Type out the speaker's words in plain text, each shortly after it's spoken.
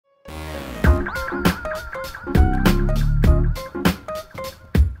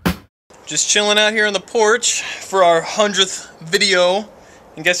Just chilling out here on the porch for our 100th video.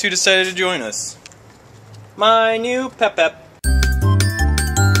 And guess who decided to join us? My new Pep.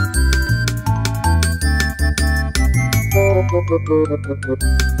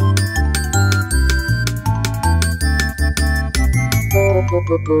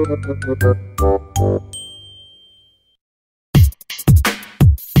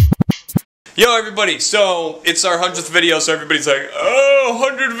 Yo everybody, so it's our 100th video, so everybody's like, oh,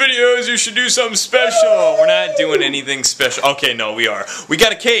 100 videos, you should do something special. We're not doing anything special. Okay, no, we are. We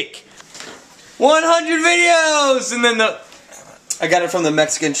got a cake. 100 videos! And then I got it from the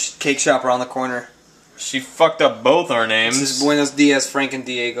Mexican cake shop around the corner. she fucked up both our names. This is Buenos Dias, Frank and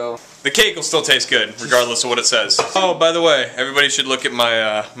Diego. The cake will still taste good, regardless of what it says. Oh, by the way, everybody should look at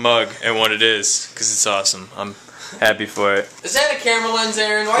my mug and what it is, because it's awesome. I'm happy for it. Is that a camera lens,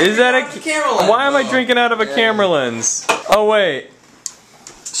 Aaron? Why Is that a camera lens? Why am I drinking out of a camera lens? Oh wait,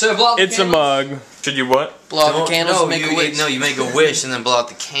 So blow out the it's a candles? mug. Should you what? Blow out the candles No, and make a wish. No, you make a wish and then blow out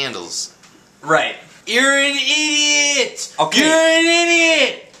the candles. Right. You're an idiot! Okay. You're an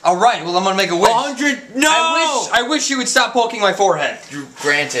idiot! Alright, well I'm gonna make a wish. 100, no! I wish you would stop poking my forehead.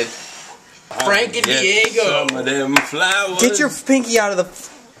 Granted. Frank and Diego. Some of them flowers. Get your pinky out of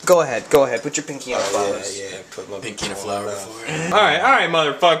the... Go ahead, put your pinky on the flowers. Yeah, put my Pinky in a flower before. Alright,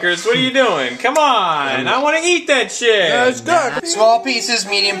 motherfuckers, what are you doing? Come on, I want to eat that shit. good. Small pieces,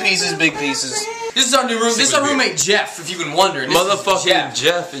 medium pieces, big pieces. This is our new room. This is our roommate Jeff, if you've been wondering. This is Motherfucking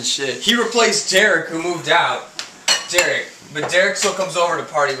Jeff and shit. He replaced Derek, who moved out. But Derek still comes over to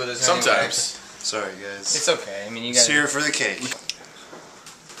party with us. Sometimes. Anyway. Sorry, guys. It's okay. I mean, you guys. It's here for the cake.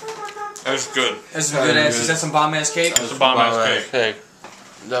 That's good. That's some good ass. Is that some bomb ass cake? That's a bomb ass cake.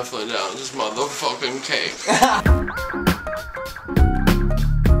 Definitely down. This motherfucking cake.